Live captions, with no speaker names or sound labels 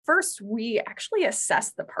first, we actually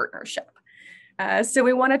assess the partnership. So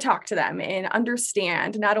we want to talk to them and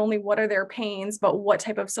understand not only what are their pains, but what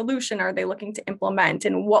type of solution are they looking to implement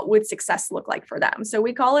and what would success look like for them. So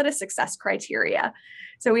we call it a success criteria.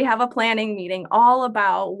 So we have a planning meeting all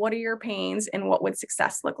about what are your pains and what would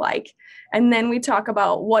success look like. And then we talk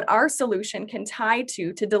about what our solution can tie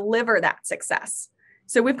to deliver that success.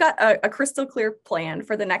 So we've got a crystal clear plan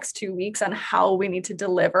for the next 2 weeks on how we need to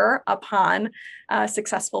deliver upon a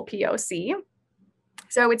successful POC.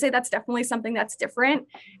 So I would say that's definitely something that's different.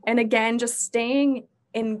 And again, just staying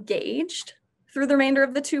engaged through the remainder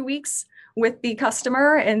of the 2 weeks with the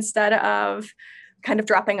customer instead of kind of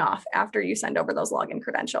dropping off after you send over those login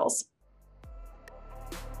credentials.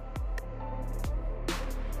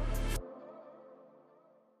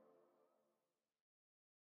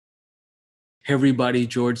 Hey everybody,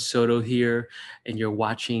 George Soto here, and you're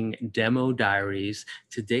watching Demo Diaries.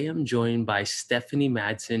 Today I'm joined by Stephanie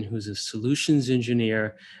Madsen, who's a solutions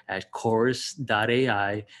engineer at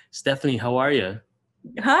Chorus.ai. Stephanie, how are you?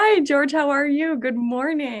 Hi, George, how are you? Good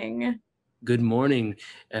morning. Good morning.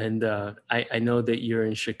 And I know that you're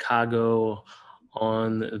in Chicago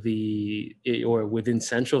or within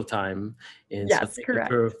Central Time. And yes, so thank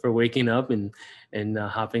correct. you for waking up and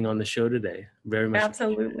hopping on the show today. Very much.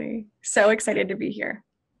 Absolutely. So excited to be here.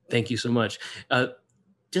 Thank you so much. Why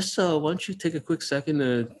don't you take a quick second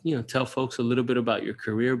to tell folks a little bit about your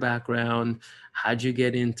career background? How'd you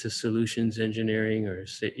get into solutions engineering, or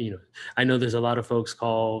I know there's a lot of folks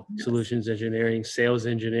call solutions engineering sales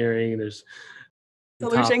engineering. There's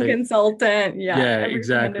solution consultant. Yeah,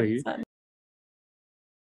 exactly.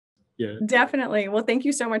 Yeah. Definitely. Well, thank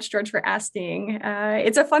you so much, George, for asking.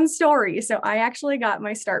 It's a fun story. So I actually got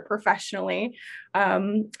my start professionally.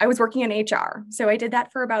 I was working in HR. So I did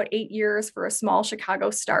that for about 8 years for a small Chicago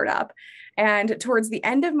startup. And towards the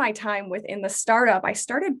end of my time within the startup, I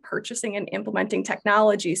started purchasing and implementing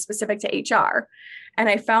technology specific to HR. And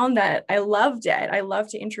I found that I loved it. I love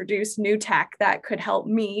to introduce new tech that could help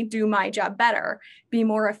me do my job better, be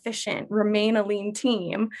more efficient, remain a lean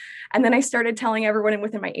team. And then I started telling everyone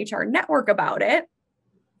within my HR network about it.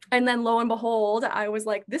 And then lo and behold, I was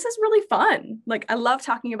like, this is really fun. Like, I love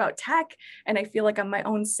talking about tech and I feel like I'm my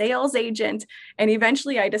own sales agent. And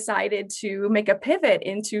eventually I decided to make a pivot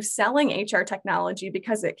into selling HR technology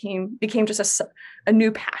because it became just a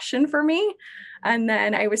new passion for me. And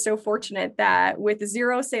then I was so fortunate that with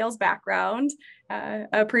zero sales background,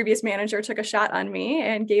 a previous manager took a shot on me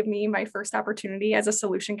and gave me my first opportunity as a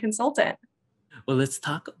solution consultant. Well, let's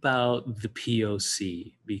talk about the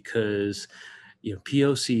POC, because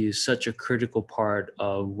POC is such a critical part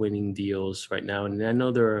of winning deals right now. And I know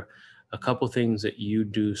there are a couple things that you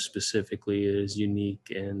do specifically that is unique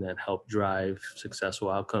and that help drive successful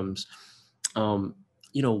outcomes.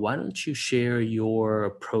 Why don't you share your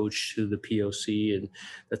approach to the POC? And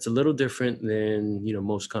that's a little different than,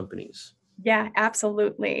 most companies. Yeah,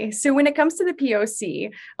 absolutely. So when it comes to the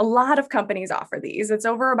POC, a lot of companies offer these. It's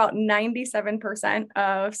over about 97%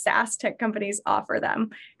 of SaaS tech companies offer them.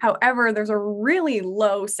 However, there's a really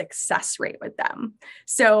low success rate with them.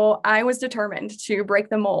 So I was determined to break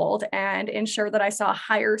the mold and ensure that I saw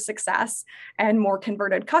higher success and more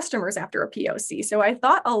converted customers after a POC. So I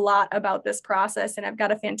thought a lot about this process, and I've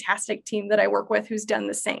got a fantastic team that I work with who's done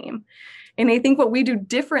the same. And I think what we do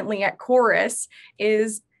differently at Chorus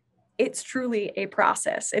is it's truly a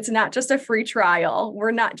process. It's not just a free trial. We're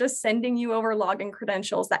not just sending you over login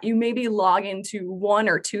credentials that you maybe log into 1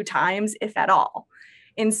 or 2 times, if at all.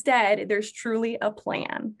 Instead, there's truly a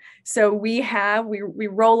plan. So we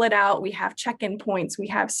roll it out. We have check-in points. We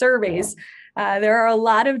have surveys. There are a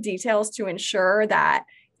lot of details to ensure that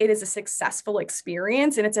it is a successful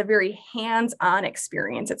experience, and it's a very hands-on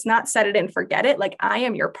experience. It's not set it and forget it. Like, I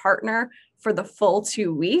am your partner for the full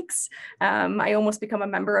 2 weeks. I almost become a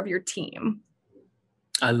member of your team.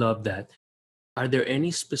 I love that. Are there any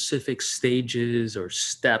specific stages or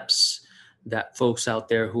steps that folks out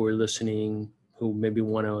there who are listening, who maybe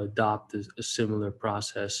want to adopt a similar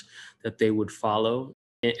process, that they would follow?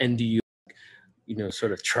 And do you,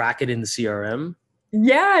 sort of track it in the CRM?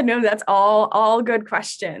 Yeah, no, that's all good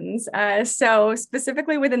questions. So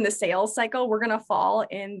specifically within the sales cycle, we're going to fall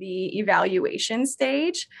in the evaluation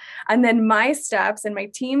stage. And then my steps and my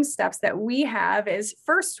team's steps that we have is,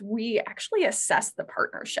 first, we actually assess the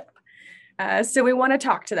partnership. So we want to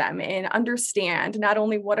talk to them and understand not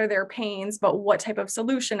only what are their pains, but what type of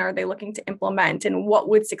solution are they looking to implement and what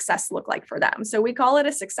would success look like for them. So we call it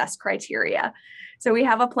a success criteria. So we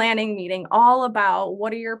have a planning meeting all about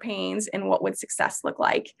what are your pains and what would success look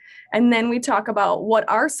like. And then we talk about what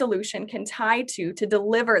our solution can tie to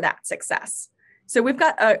deliver that success. So we've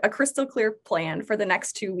got a crystal clear plan for the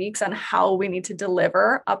next 2 weeks on how we need to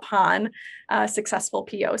deliver upon a successful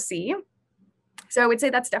POC. So I would say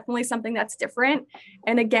that's definitely something that's different.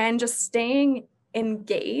 And again, just staying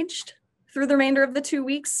engaged through the remainder of the 2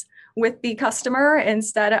 weeks with the customer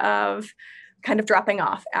instead of kind of dropping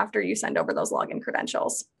off after you send over those login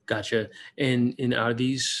credentials. Gotcha. And are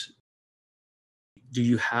these, do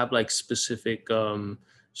you have like specific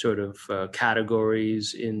sort of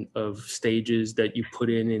categories of stages that you put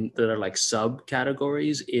in that are like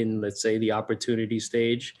subcategories in, let's say, the opportunity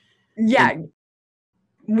stage? Yeah,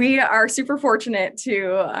 we are super fortunate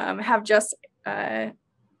to have just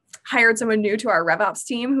hired someone new to our RevOps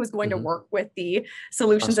team who's going to work with the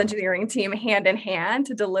solutions engineering team hand in hand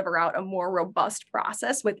to deliver out a more robust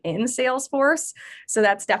process within Salesforce. So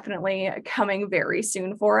that's definitely coming very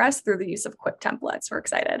soon for us through the use of Quip templates. We're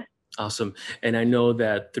excited. Awesome. And I know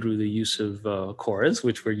that through the use of Chorus,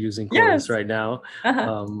 which we're using Chorus right now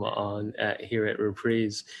here at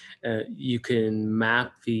Reprise, you can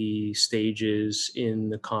map the stages in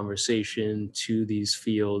the conversation to these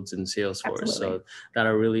fields in Salesforce. Absolutely. So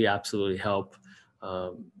that'll really absolutely help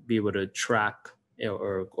be able to track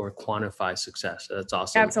or quantify success. That's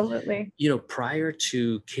awesome. Absolutely. Prior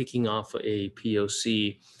to kicking off a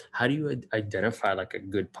POC, how do you identify like a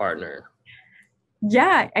good partner?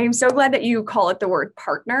 Yeah, I'm so glad that you call it the word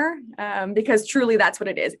partner, because truly that's what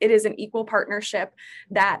it is. It is an equal partnership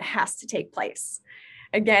that has to take place.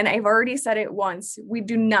 Again, I've already said it once. We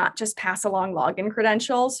do not just pass along login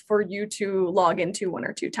credentials for you to log into 1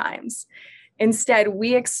 or 2 times. Instead,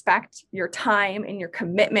 we expect your time and your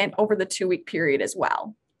commitment over the 2-week period as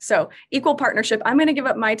well. So equal partnership, I'm going to give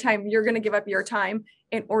up my time, you're going to give up your time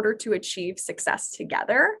in order to achieve success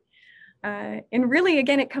together. And really,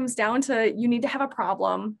 again, it comes down to you need to have a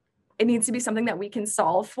problem. It needs to be something that we can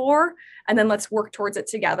solve for. And then let's work towards it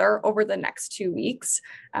together over the next 2 weeks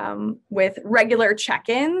with regular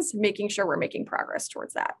check-ins, making sure we're making progress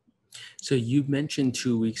towards that. So you mentioned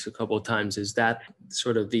 2 weeks a couple of times. Is that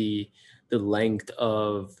sort of the length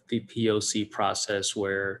of the POC process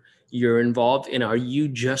where you're involved? And are you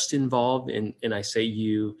just involved in, and I say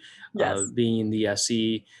you, being the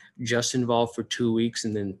SE, just involved for 2 weeks,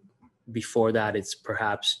 and then before that, it's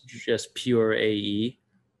perhaps just pure AE?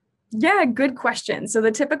 Yeah, good question. So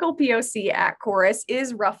the typical POC at Chorus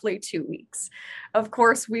is roughly 2 weeks. Of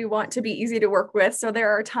course, we want to be easy to work with. So there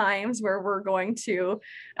are times where we're going to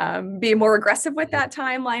be more aggressive with that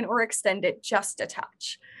timeline or extend it just a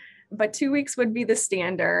touch. But 2 weeks would be the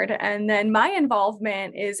standard. And then my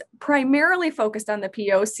involvement is primarily focused on the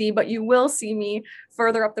POC, but you will see me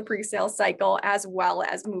further up the pre-sale cycle as well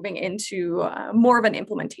as moving into more of an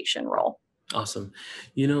implementation role. Awesome.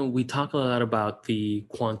 We talk a lot about the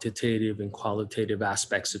quantitative and qualitative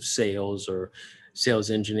aspects of sales or sales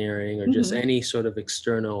engineering or just any sort of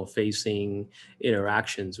external facing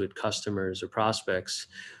interactions with customers or prospects.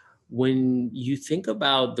 When you think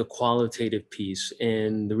about the qualitative piece,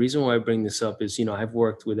 and the reason why I bring this up is, I've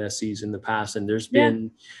worked with SEs in the past, and there's been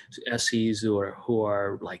SEs who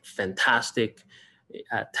are like fantastic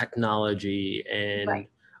at technology and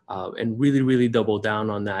really, really double down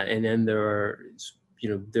on that. And then there are,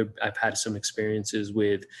 I've had some experiences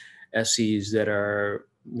with SEs that are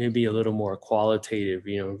maybe a little more qualitative,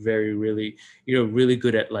 really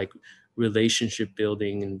good at like relationship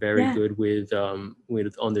building and very good with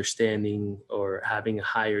understanding or having a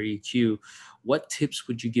higher EQ. What tips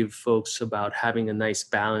would you give folks about having a nice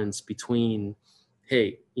balance between,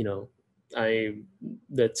 hey,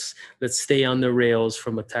 let's stay on the rails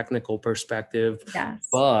from a technical perspective,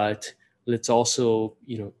 but let's also,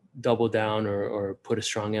 double down or put a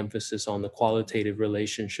strong emphasis on the qualitative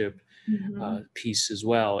relationship piece as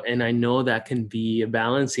well. And I know that can be a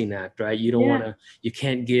balancing act, right? You don't you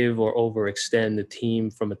can't give or overextend the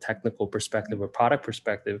team from a technical perspective or product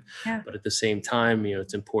perspective, but at the same time,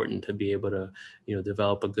 it's important to be able to,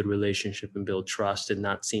 develop a good relationship and build trust and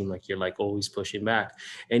not seem like you're like always pushing back.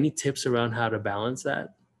 Any tips around how to balance that?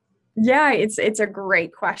 Yeah, it's a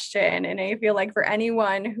great question. And I feel like for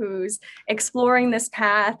anyone who's exploring this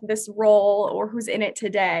path, this role, or who's in it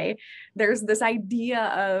today, there's this idea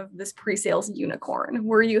of this pre-sales unicorn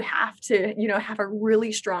where you have to, have a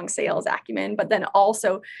really strong sales acumen, but then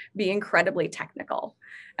also be incredibly technical.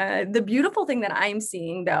 The beautiful thing that I'm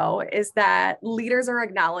seeing, though, is that leaders are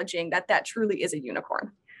acknowledging that that truly is a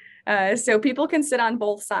unicorn. So people can sit on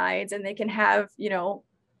both sides and they can have,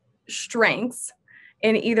 strengths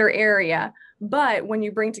in either area. But when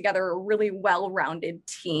you bring together a really well-rounded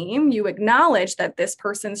team, you acknowledge that this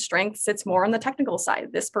person's strength sits more on the technical side.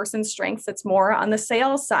 This person's strength sits more on the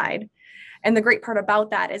sales side. And the great part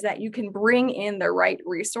about that is that you can bring in the right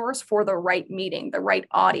resource for the right meeting, the right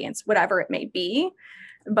audience, whatever it may be.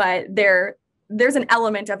 But there's an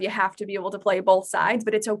element of you have to be able to play both sides,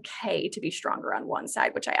 but it's okay to be stronger on one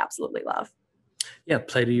side, which I absolutely love. Yeah,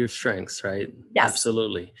 play to your strengths, right? Yes,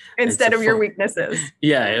 Absolutely. It's instead a of your fun, weaknesses.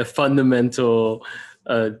 yeah, a fundamental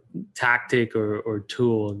tactic or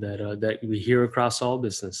tool that we hear across all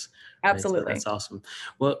business, right? So Absolutely. that's awesome.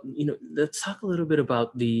 Well, let's talk a little bit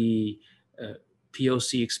about the uh,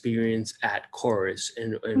 POC experience at Chorus,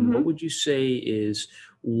 and what Mhm. would you say is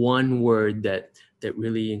one word that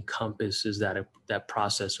really encompasses that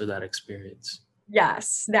process or that experience?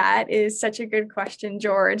 Yes, that is such a good question,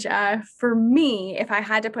 George. For me, if I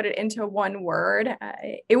had to put it into one word,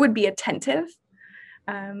 it would be attentive.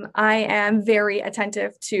 I am very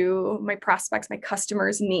attentive to my prospects, my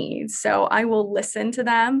customers' needs. So I will listen to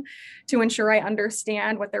them to ensure I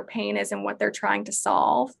understand what their pain is and what they're trying to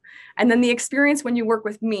solve. And then the experience when you work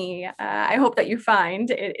with me, I hope that you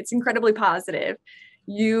find it's incredibly positive.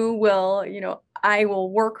 You will, I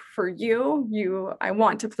will work for you. I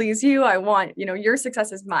want to please you. I want, your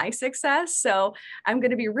success is my success. So I'm going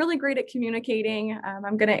to be really great at communicating.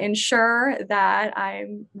 I'm going to ensure that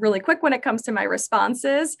I'm really quick when it comes to my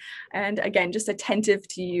responses. And again, just attentive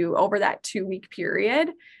to you over that 2 week period.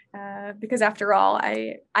 Because after all,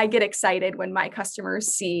 I get excited when my customers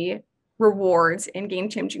see rewards in game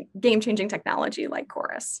changing technology like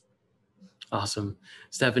Chorus. Awesome.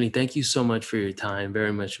 Stephanie, thank you so much for your time.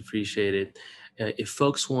 Very much appreciated. If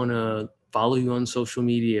folks want to follow you on social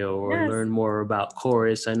media or Yes, learn more about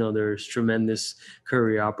Chorus, I know there's tremendous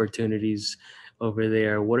career opportunities over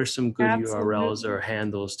there. What are some good URLs absolutely. or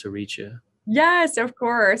handles to reach you? Yes, of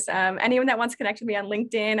course. Anyone that wants to connect with me on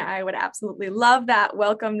LinkedIn, I would absolutely love that.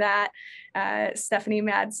 Welcome that, Stephanie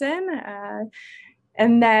Madsen.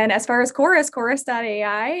 And then as far as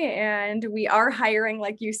Chorus.ai, and we are hiring,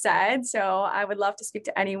 like you said. So I would love to speak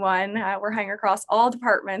to anyone. We're hiring across all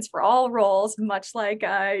departments for all roles, much like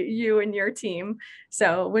you and your team.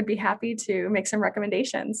 So would be happy to make some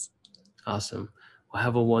recommendations. Awesome. Well,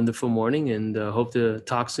 have a wonderful morning and hope to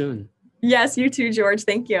talk soon. Yes, you too, George.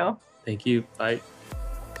 Thank you. Thank you. Bye.